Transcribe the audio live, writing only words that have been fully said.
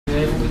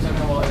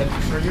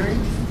Electrosurgery.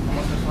 I'm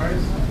Mr.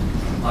 Suarez.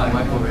 I'm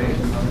Michael Reyes.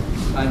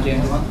 I'm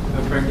James. I'm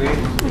Frank Lee.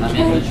 I'm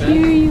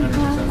Trinh.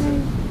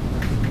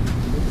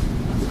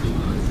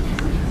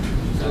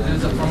 So this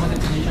is a formal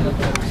definition of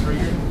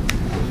electrosurgery.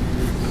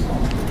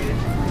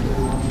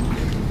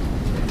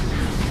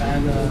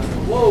 And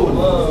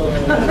whoa!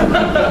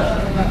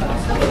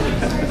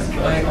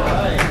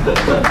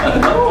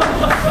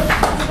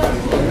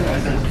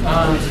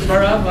 To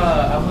start off,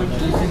 I would be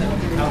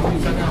talking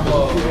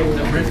about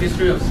the brief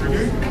history of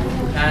surgery,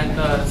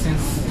 and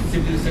since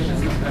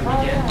civilizations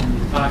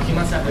began,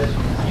 humans have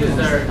used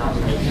their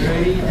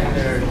ingenuity and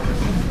their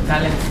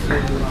talents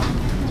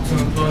to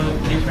employ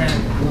different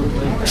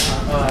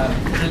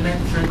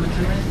surgical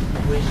treatment,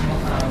 which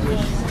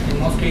in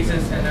most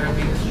cases ended up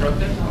being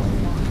destructive.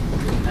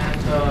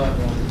 And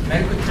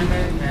medical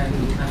treatment and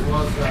as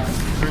well as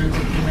surgical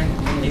treatment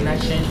did not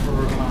change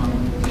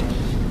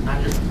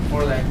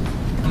for like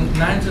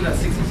not until the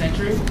 16th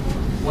century,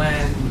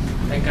 when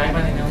a guy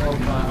by the name of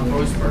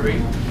Ambroise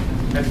Paré,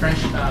 a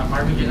French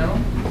army general,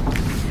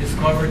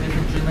 discovered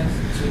different treatments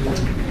to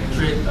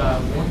treat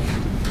wounds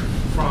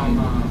from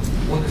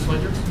wounded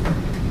soldiers.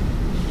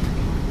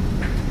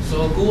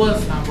 So who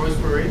was Ambroise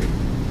Paré?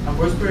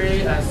 Ambroise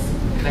Paré, as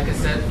like I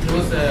said, he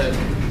was an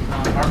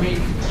army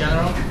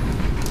general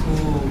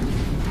who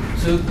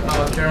took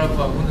care of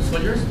wounded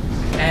soldiers,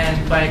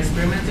 and by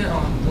experimenting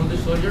on wounded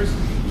soldiers,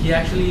 he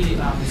actually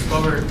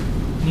discovered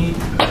new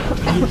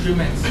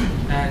treatments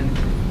and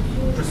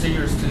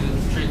procedures to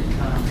treat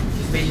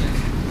his patients.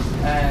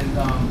 And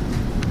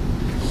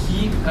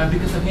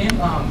because of him,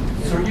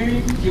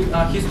 surgery,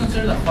 he's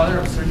considered the father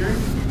of surgery,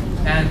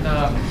 and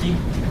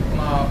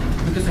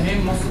because of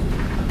him, most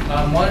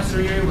modern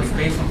surgery was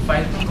based on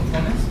 5 different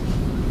components,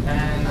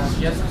 and as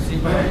you guys can see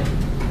by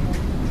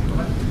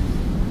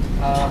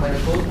the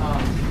code,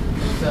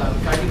 it's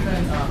 5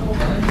 different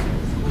components,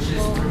 which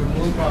is to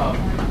remove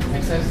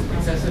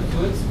excessive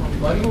fluids from the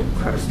body,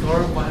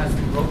 restore what has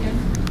been broken,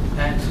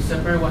 and to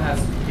separate what has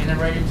been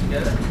integrated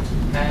together,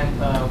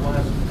 and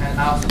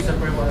also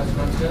separate what has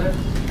grown together,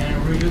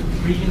 and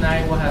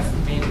reunite what has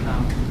been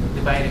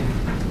divided,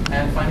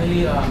 and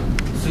finally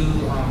to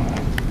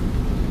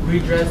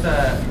redress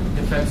the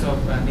effects of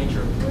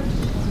nature.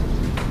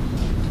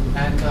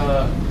 And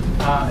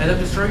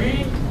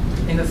electrosurgery,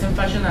 in the same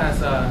fashion as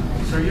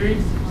surgery,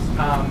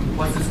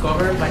 was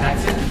discovered by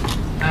accident.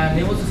 And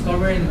it was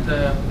discovered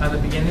at the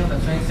beginning of the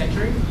 20th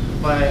century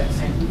by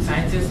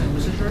scientists and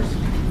researchers.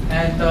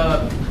 And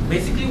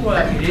basically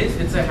what it is,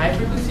 it's a high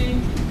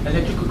frequency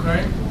electrical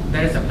current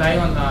that is applied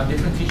on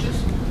different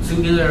tissues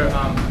to either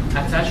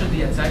attach or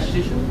detach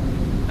tissue.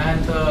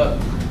 And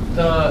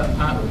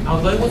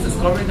although it was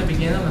discovered in the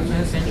beginning of the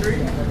 20th century,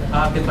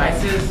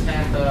 devices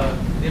and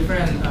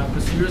different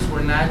procedures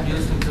were not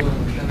used until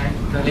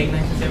the late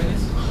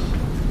 1970s.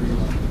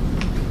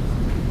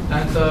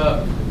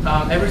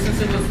 And ever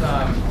since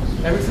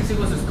it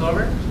was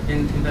discovered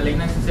in the late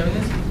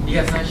 1970s, it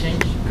has not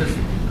changed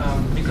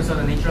because of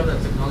the nature of the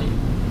technology.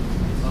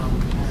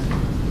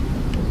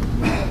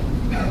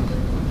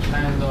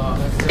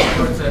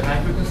 It's a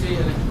high frequency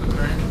electrical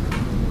current,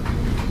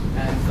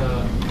 and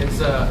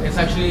it's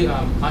actually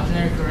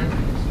alternating current,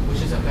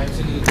 which is applied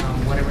to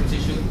whatever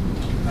tissue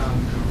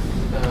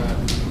the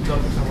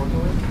doctors are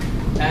working with.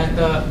 And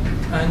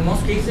in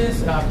most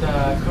cases,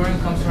 the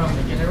current comes from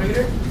a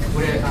generator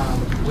with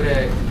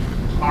a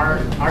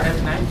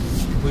RF9,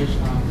 which I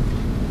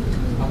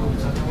will be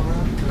talking about.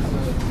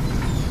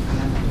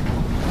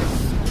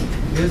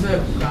 This is an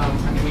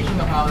animation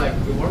of how it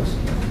works.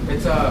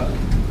 It's a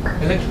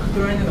electrical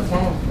current in the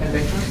form of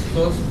electrons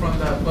flows from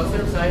the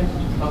positive side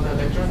of the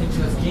electron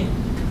into the skin,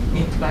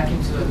 back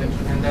into the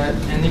electron,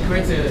 and it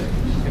creates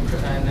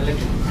an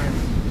electrical current.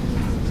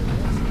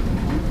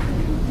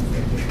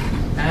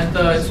 And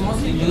it's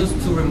mostly used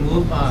to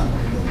remove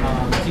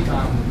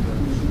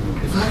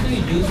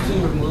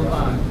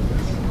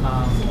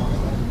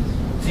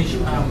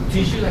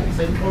tissue, like I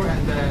said before,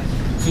 and then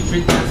to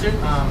treat cancer.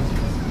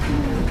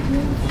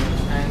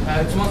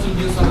 And it's mostly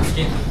used on the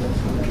skin,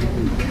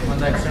 on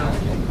the external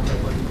skin.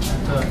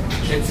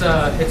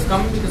 It's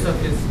common because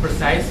of its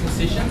precise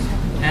incisions,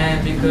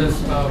 and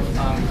because of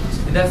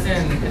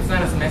it's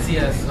not as messy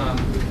as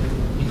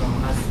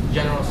as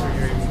general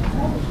surgery.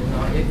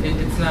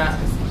 It's not.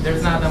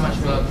 There's not that much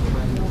blood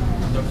when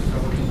doctors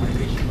are working with a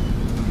patient.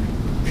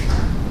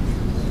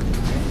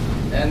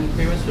 And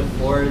pretty much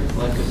before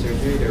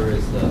electrosurgery, there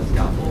was the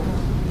scalpel.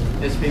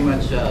 It's pretty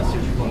much a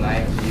surgical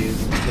knife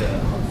used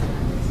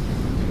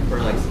for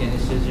skin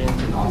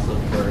incisions and also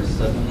for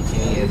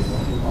subcutaneous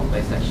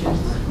dissections.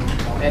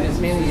 And it's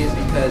mainly used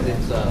because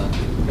it's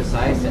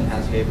precise and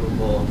has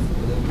favorable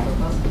healing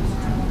profile.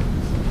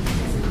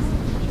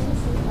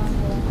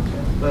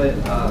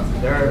 But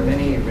there are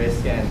many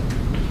risks and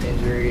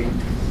injury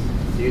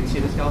due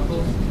to the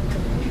scalpel.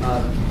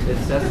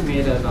 It's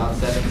estimated about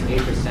 7 to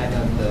 8%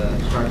 of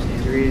the sharp's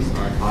injuries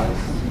are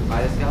caused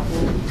by the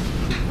scalpel.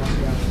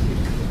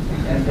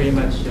 And pretty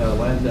much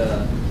one of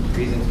the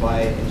reasons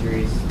why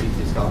injuries due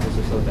to scalpels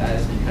are so bad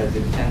is because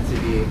it tends to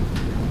be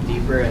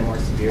deeper and more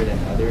severe than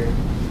other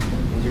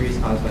injuries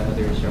caused by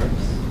other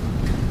sharks.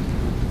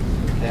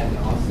 And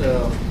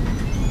also,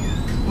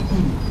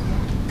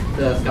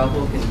 the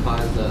scalpel can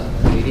cause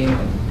bleeding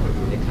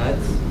when it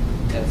cuts,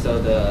 and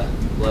so the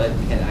blood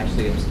can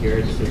actually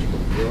obscure the surgical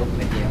field,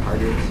 making it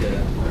harder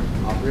to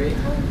operate.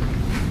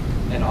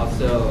 And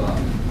also,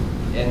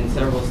 in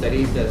several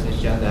studies, it's been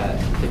shown that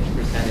 50%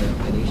 of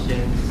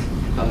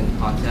clinicians come in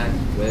contact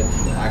with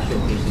the actual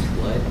patient's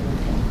blood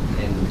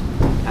in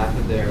half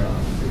of their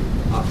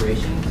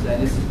operations.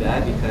 And this is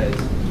bad because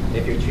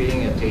if you're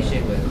treating a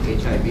patient with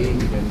HIV,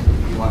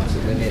 you want to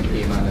limit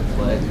the amount of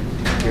blood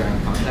you're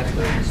in contact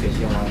with because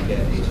you don't want to get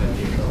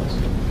HIV results.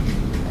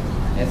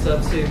 And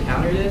so to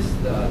counter this,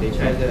 they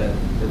tried to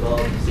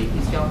develop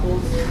safety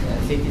scalpels.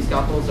 And safety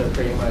scalpels are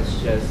pretty much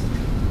just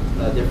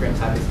a different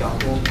type of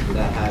scalpel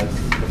that has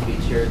a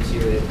feature to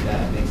it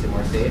that makes it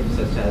more safe,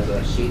 such as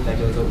a sheet that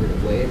goes over the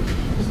blade,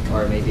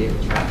 or maybe it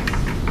retracts.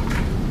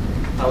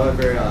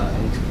 However,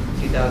 in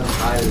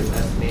 2005, it was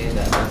estimated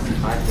that less than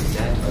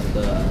 5% of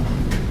the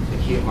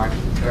acute market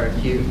or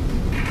acute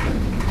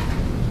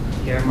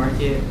care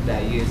market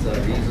that use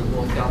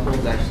reusable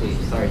scalpels actually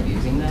started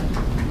using them.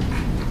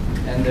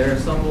 And there are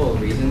several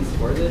reasons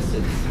for this.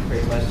 It's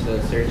pretty much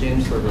the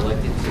surgeons were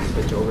reluctant to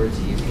switch over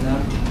to using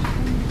them.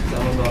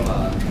 Some of them,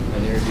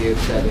 an interview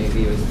said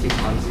maybe it was too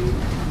clumsy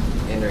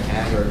in their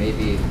hand, or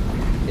maybe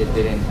it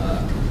didn't,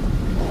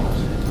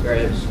 or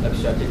it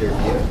obstructed their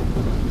view.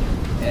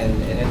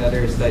 And in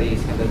another study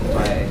conducted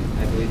by,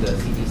 I believe, the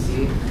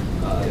CDC,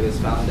 it was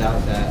found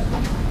out that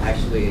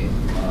actually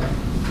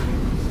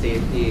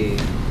safety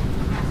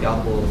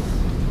scalpels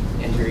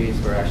injuries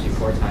were actually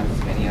 4 times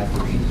as many as the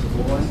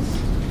reusable ones.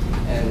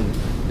 And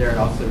there are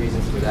also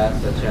reasons for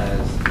that, such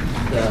as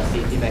the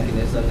safety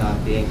mechanism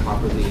not being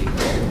properly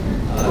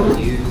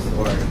used,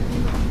 or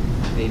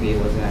maybe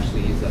it wasn't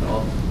actually used at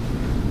all.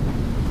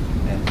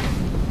 And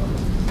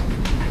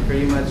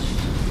pretty much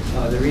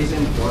the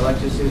reason for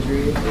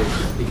electrosurgery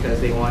is because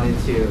they wanted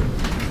to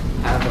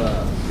have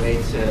a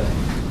way to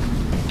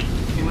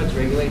pretty much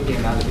regulate the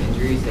amount of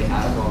injuries they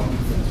have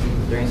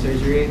during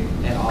surgery,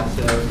 and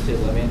also to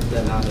limit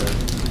the amount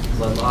of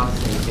blood loss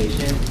in the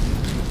patient.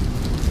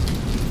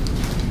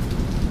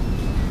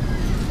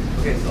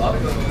 Okay, so I'll be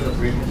going over the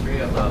brief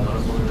history of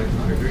monopolar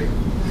electrosurgery.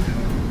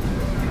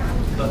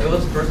 So it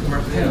was first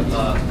commercial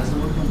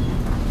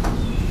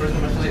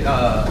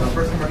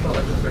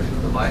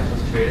electrosurgical device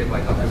was created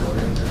by Dr.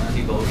 William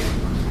T. Bogan,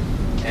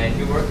 and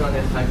he worked on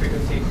this high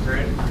frequency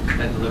current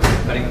that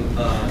delivered cutting,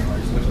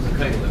 which was a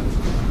cutting loop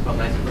from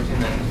 1914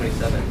 to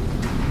 1927.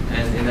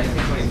 And in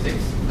 1926,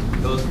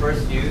 it was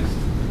first used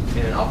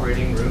in an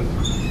operating room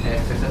and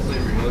successfully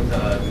removed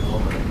the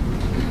melanoma.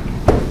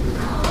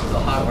 So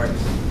how it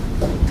works.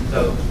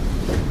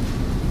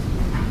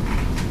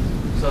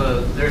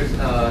 So there's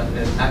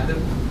an active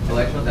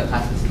electrode that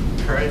passes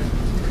current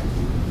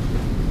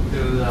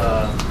through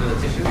the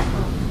tissue,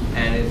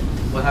 and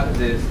what happens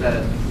is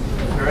that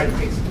current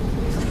takes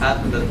a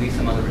path with the least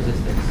amount of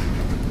resistance,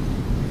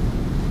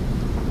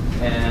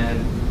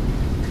 and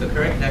the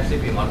current can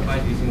actually be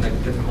modified using like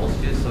different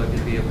voltages, so it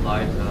can be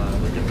applied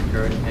with different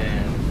current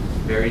and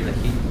vary the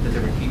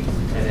different heat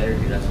and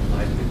energy that's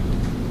applied to it.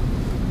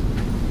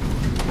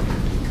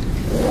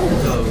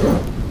 So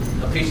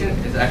a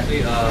patient is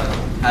actually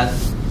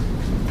has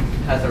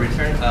a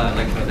return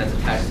electrode that's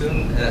attached to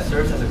them that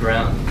serves as a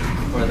ground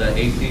for the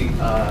AC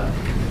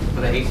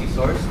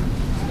source,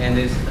 and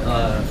this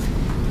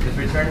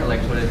return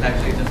electrode is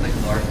actually just like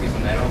a large piece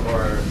of metal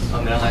or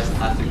a metallized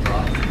plastic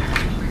rod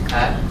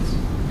pad,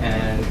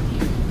 and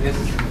this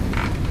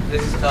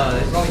is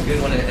only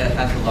good when it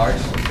has a large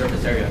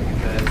surface area,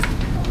 because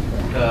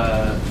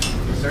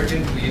the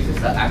surgeon who uses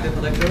the active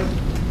electrode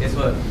is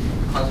what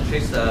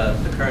concentrates the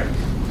current,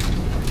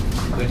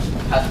 which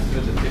passes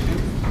through the tissue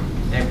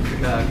and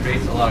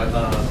creates a lot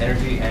of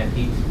energy and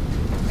heat.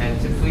 And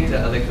typically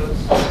the electrodes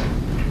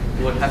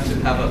would have to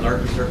have a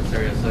larger surface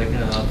area so they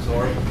can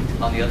absorb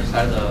on the other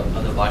side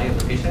of the body of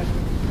the patient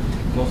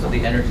most of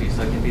the energy,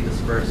 so it can be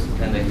dispersed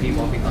and the heat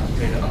won't be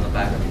concentrated on the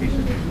back of the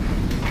patient.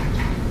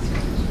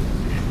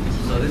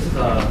 So this is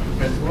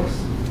principles.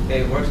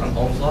 It works on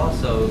Ohm's law,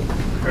 so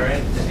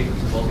current is equal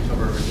to voltage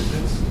over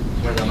resistance,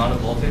 where the amount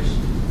of voltage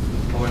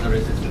over the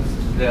resistance,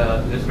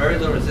 there's very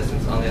little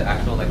resistance on the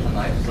actual electron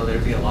knife, so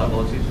there'd be a lot of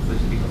voltage,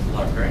 which equals a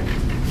lot of current.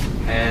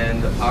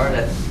 And the power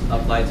that's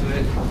applied to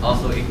it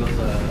also equals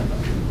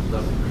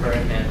the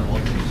current and the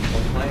voltage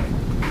multiplied.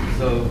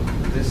 So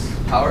this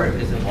power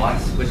is in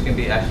watts, which can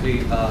be actually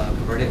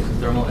converted to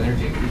thermal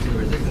energy due to the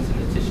resistance in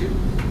the tissue.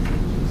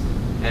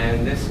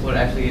 And this would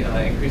actually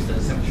increase the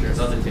temperature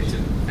of the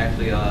tissue,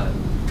 actually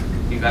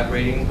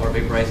evaporating or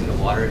vaporizing the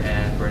water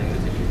and burning the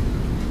tissue.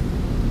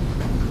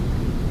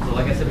 So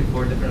like I said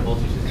before, different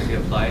voltages can be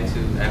applied to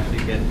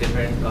actually get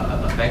different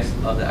effects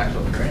of the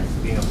actual currents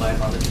being applied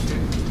on the tissue,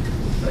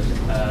 such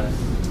as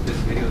this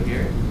video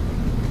here.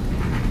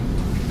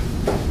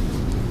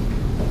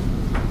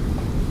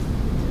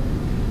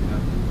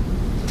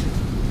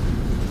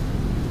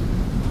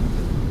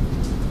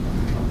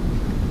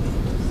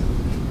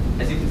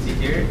 As you can see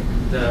here,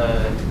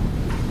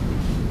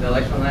 the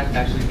electron knife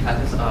actually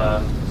catches it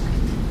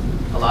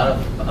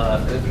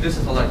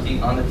produces a lot of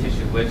heat on the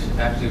tissue, which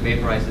actually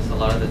vaporizes a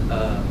lot of the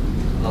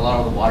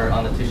water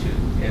on the tissue.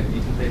 If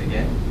you can play it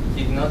again,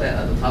 you can know that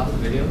at the top of the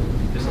video,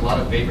 there's a lot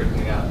of vapor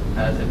coming out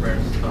as it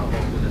burns home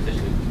through the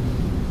tissue.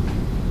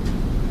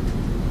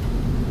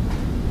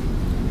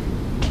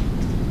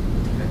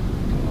 Okay,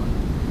 come on.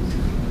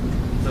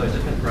 So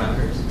different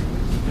parameters.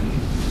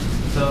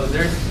 So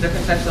there's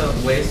different types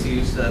of ways to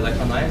use the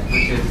electron knife,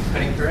 which is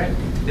cutting current.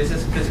 This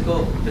is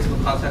physical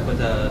contact with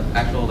the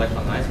actual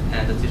electron knife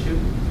and the tissue.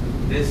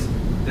 This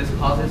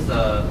causes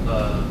the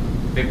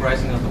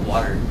vaporizing of the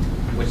water,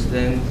 which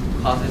then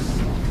causes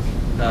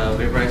the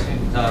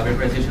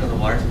vaporization of the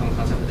water to come in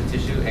contact with the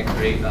tissue and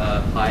create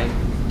high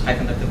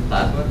conductive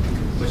plasma,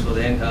 which will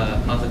then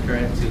cause the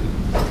current to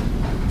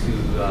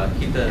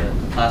heat the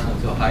plasma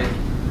to a high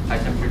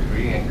temperature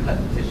degree and cut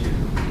the tissue.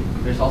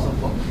 There's also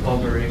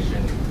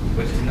fulguration,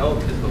 which is no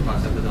physical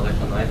contact with the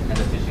electron knife and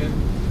the tissue.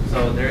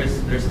 So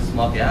there's a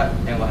small gap,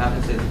 and what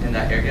happens is in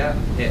that air gap,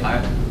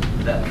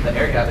 the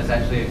air gap is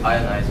actually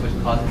ionized, which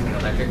causes an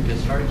electric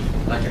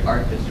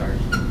arc discharge.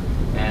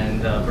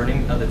 And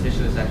burning of the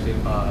tissue is actually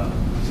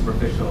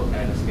superficial,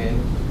 and the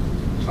skin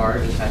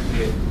charge is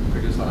actually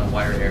produced on a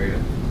wider area.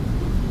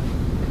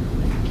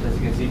 As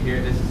you can see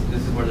here, this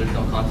is where there's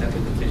no contact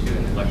with the tissue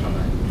and the electron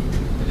knife.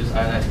 It just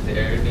ionizes the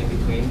area in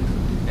between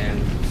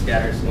and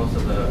scatters most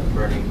of the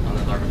burning on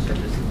the larger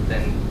surface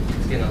than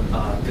skin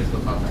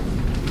physical contact.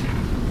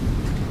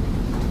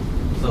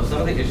 So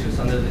some of the issues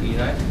under the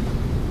E-knife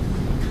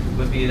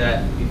would be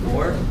that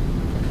before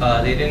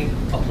they didn't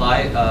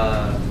apply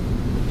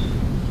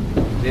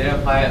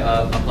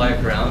a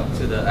ground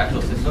to the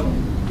actual system.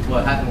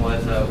 What happened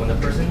was when the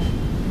person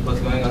was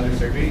going under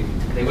surgery,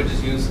 they would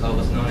just use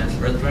what's known as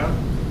earth ground.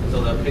 And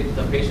so the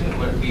patient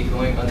would be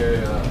going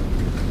under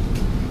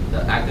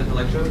the active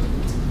electrode,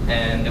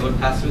 and it would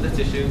pass through the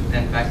tissue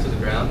and back to the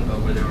ground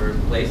where they were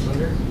placed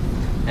under.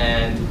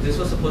 And this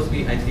was supposed to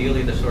be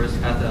ideally the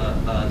shortest path,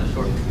 the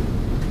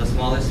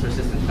smallest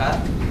resistance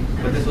path,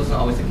 but this wasn't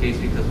always the case,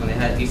 because when they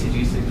had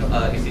ECG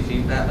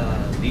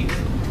beads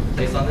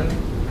placed on them,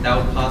 that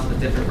would cause a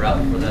different route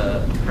for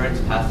the current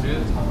to pass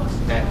through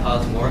and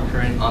cause more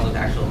current on the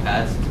actual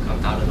pads to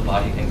come out of the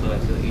body and go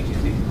into the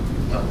ECG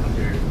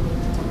computer.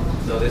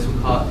 So this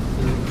would cause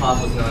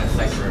what's known as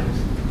sight burns,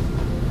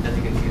 as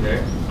you can see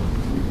there.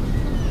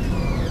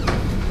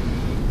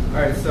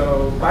 Alright,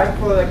 so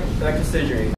bipolar electrosurgery.